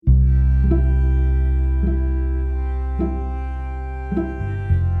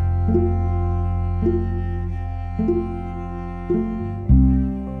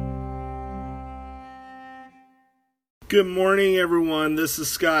Good morning, everyone. This is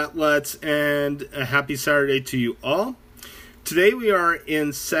Scott Lutz, and a happy Saturday to you all. Today we are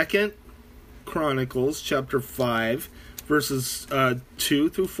in 2 Chronicles chapter 5, verses 2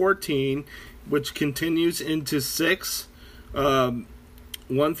 through 14, which continues into 6, 1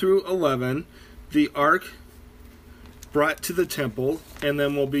 through 11, the ark brought to the temple, and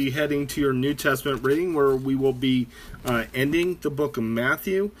then we'll be heading to your New Testament reading, where we will be ending the book of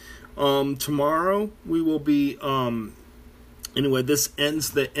Matthew. Tomorrow we will be... Anyway, this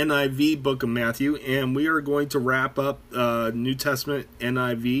ends the NIV book of Matthew, and we are going to wrap up New Testament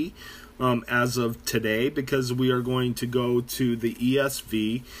NIV as of today, because we are going to go to the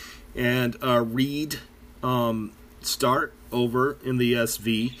ESV and start over in the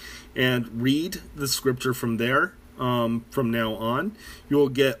ESV and read the scripture from there. From now on, you will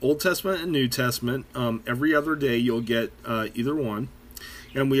get Old Testament and New Testament. Every other day you'll get either one,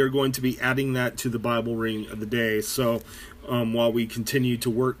 and we are going to be adding that to the Bible reading of the day. So while we continue to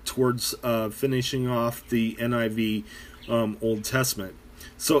work towards finishing off the NIV Old Testament.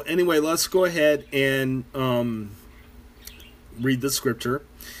 So anyway, let's go ahead and read the scripture.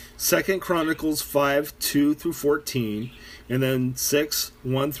 2 Chronicles 5, 2 through 14, and then 6,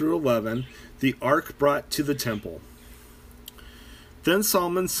 1 through 11, the ark brought to the temple. Then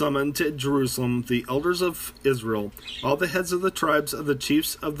Solomon summoned to Jerusalem the elders of Israel, all the heads of the tribes of the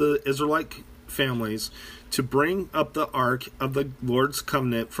chiefs of the Israelite families, to bring up the ark of the Lord's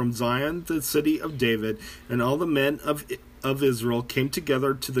covenant from Zion, the city of David. And all the men of Israel came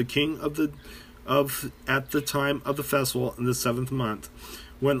together to the king at the time of the festival in the 7th month.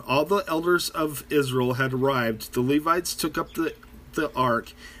 When all the elders of Israel had arrived, the Levites took up the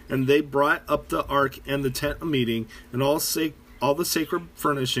ark, and they brought up the ark and the tent of meeting and all the sacred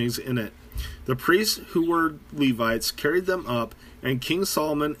furnishings in it. The priests, who were Levites, carried them up, and King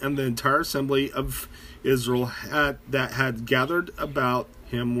Solomon and the entire assembly of Israel that had gathered about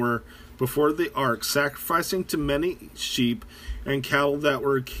him were before the ark, sacrificing to many sheep and cattle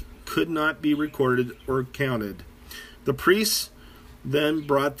that could not be recorded or counted. The priests then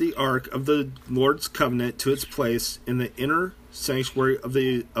brought the ark of the Lord's covenant to its place in the inner sanctuary of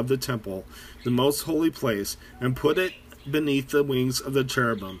the temple, the most holy place, and put it beneath the wings of the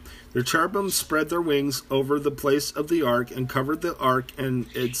cherubim. The cherubim spread their wings over the place of the ark and covered the ark and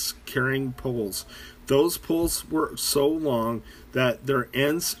its carrying poles. Those poles were so long that their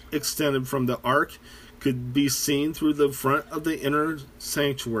ends extended from the ark could be seen through the front of the inner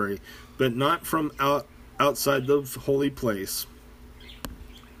sanctuary, but not from outside the holy place.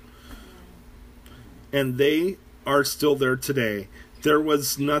 And they are still there today. There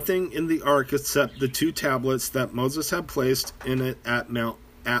was nothing in the ark except the 2 tablets that Moses had placed in it at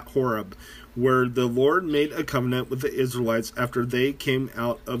Horeb, where the Lord made a covenant with the Israelites after they came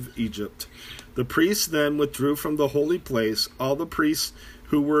out of Egypt. The priests then withdrew from the holy place. All the priests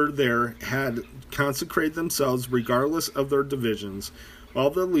who were there had consecrated themselves regardless of their divisions. All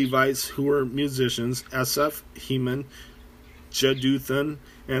the Levites who were musicians, Asaph, Heman, Jeduthun,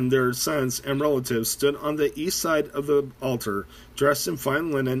 and their sons and relatives stood on the east side of the altar, dressed in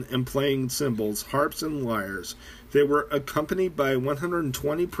fine linen and playing cymbals, harps, and lyres. They were accompanied by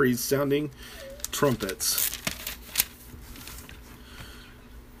 120 priests sounding trumpets.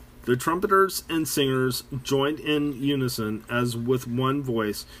 The trumpeters and singers joined in unison as with one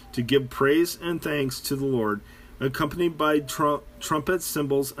voice to give praise and thanks to the Lord, accompanied by trumpets,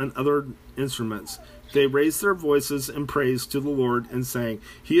 cymbals, and other instruments. They raised their voices in praise to the Lord and sang,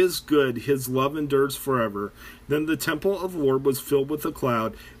 "He is good, his love endures forever." Then the temple of the Lord was filled with a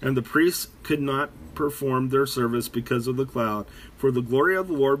cloud, and the priests could not perform their service because of the cloud, for the glory of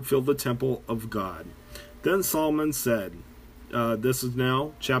the Lord filled the temple of God. Then Solomon said, this is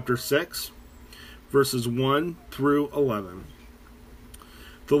now chapter 6, verses 1 through 11.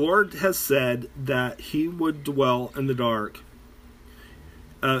 The Lord has said that he would dwell in the dark.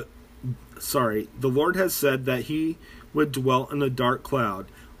 The Lord has said that he would dwell in a dark cloud.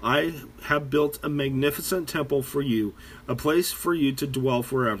 I have built a magnificent temple for you, a place for you to dwell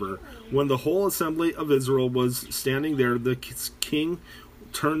forever. When the whole assembly of Israel was standing there, the king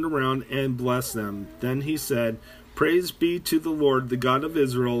turned around and blessed them. Then he said, "Praise be to the Lord, the God of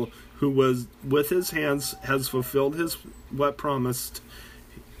Israel, who was with his hands has fulfilled what promised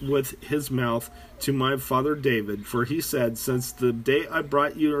with his mouth to my father David. For he said, since the day I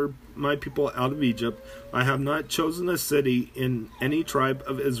brought my people out of Egypt, I have not chosen a city in any tribe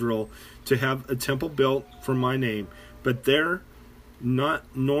of Israel to have a temple built for my name. But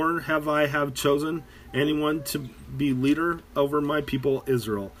nor have I chosen anyone to be leader over my people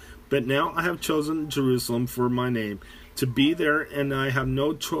Israel. But now I have chosen Jerusalem for my name, to be there, and I have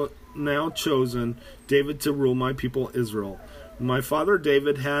no now chosen David to rule my people Israel. My father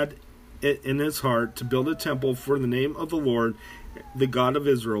David had it in his heart to build a temple for the name of the Lord, the God of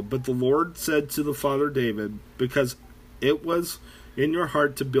Israel. But the Lord said to the father David, because it was in your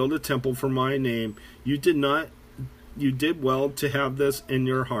heart to build a temple for my name, you did well to have this in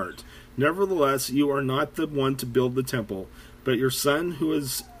your heart. Nevertheless, you are not the one to build the temple, but your son, who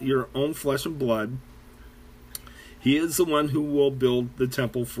is your own flesh and blood. He is the one who will build the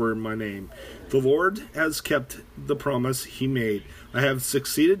temple for my name. The Lord has kept the promise he made. I have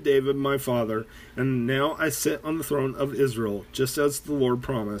succeeded David my father, and now I sit on the throne of Israel, just as the Lord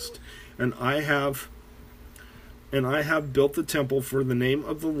promised. And I have built the temple for the name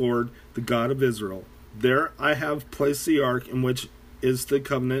of the Lord, the God of Israel. There I have placed the ark, in which is the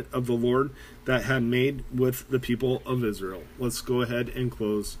covenant of the Lord that had made with the people of Israel. Let's go ahead and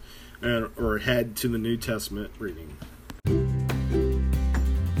close or head to the New Testament reading.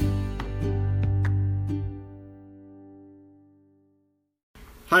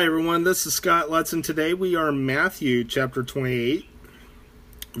 Hi everyone, this is Scott Lutz, and today we are in Matthew chapter 28,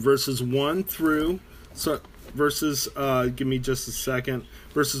 verses 1 through verses 1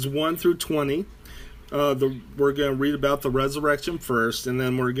 through 20. We're going to read about the resurrection first, and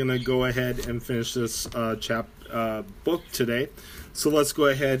then we're going to go ahead and finish this book today. So let's go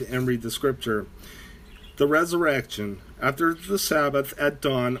ahead and read the scripture. The resurrection. After the Sabbath at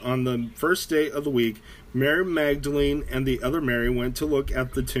dawn on the first day of the week, Mary Magdalene and the other Mary went to look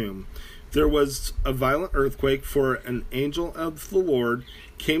at the tomb. There was a violent earthquake, for an angel of the Lord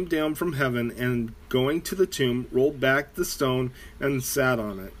came down from heaven, and going to the tomb, rolled back the stone and sat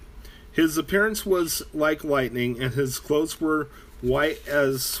on it. His appearance was like lightning, and his clothes were white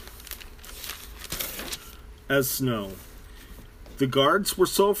as snow. The guards were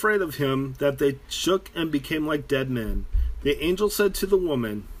so afraid of him that they shook and became like dead men. The angel said to the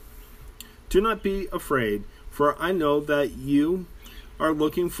woman, "Do not be afraid, for I know that you are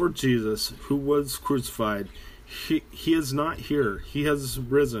looking for Jesus, who was crucified. He is not here. He has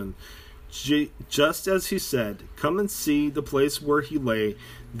risen, just as he said. Come and see the place where he lay.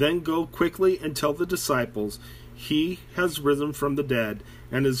 Then go quickly and tell the disciples, he has risen from the dead,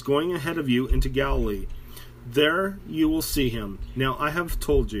 and is going ahead of you into Galilee. There you will see him. Now I have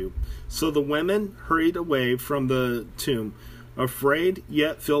told you." So the women hurried away from the tomb, afraid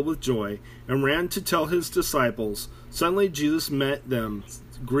yet filled with joy, and ran to tell his disciples. Suddenly Jesus met them.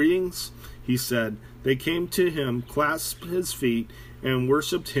 "Greetings," he said. They came to him, clasped his feet, and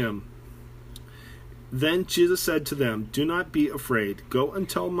worshipped him. Then Jesus said to them, "Do not be afraid. Go and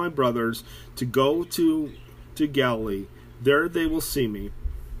tell my brothers to go to Galilee. There they will see me."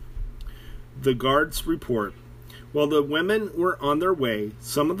 The guards report. While the women were on their way,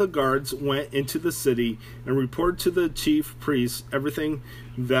 some of the guards went into the city and reported to the chief priests everything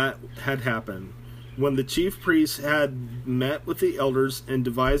that had happened. When the chief priests had met with the elders and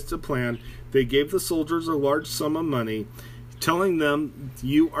devised a plan, they gave the soldiers a large sum of money, telling them,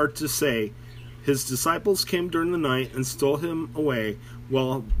 "You are to say, his disciples came during the night and stole him away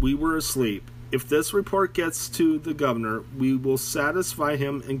while we were asleep. If this report gets to the governor, we will satisfy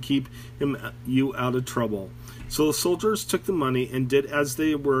him and keep you out of trouble." So the soldiers took the money and did as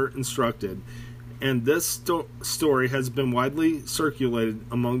they were instructed. And this story has been widely circulated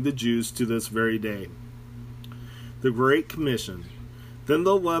among the Jews to this very day. The Great Commission. Then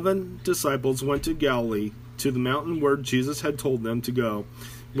the 11 disciples went to Galilee, to the mountain where Jesus had told them to go.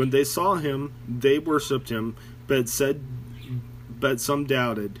 When they saw him, they worshipped him, but some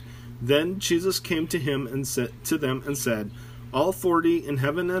doubted. Then Jesus came to them and said, "All authority in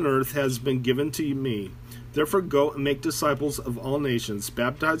heaven and earth has been given to me. Therefore go and make disciples of all nations,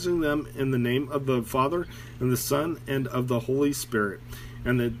 baptizing them in the name of the Father and the Son and of the Holy Spirit,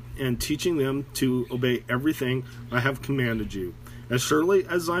 and teaching them to obey everything I have commanded you. As surely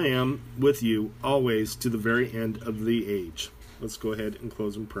as I am with you always to the very end of the age." Let's go ahead and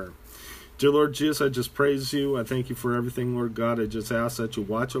close in prayer. Dear Lord Jesus, I just praise you. I thank you for everything, Lord God. I just ask that you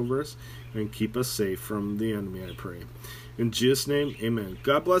watch over us and keep us safe from the enemy, I pray. In Jesus' name, amen.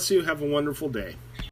 God bless you. Have a wonderful day.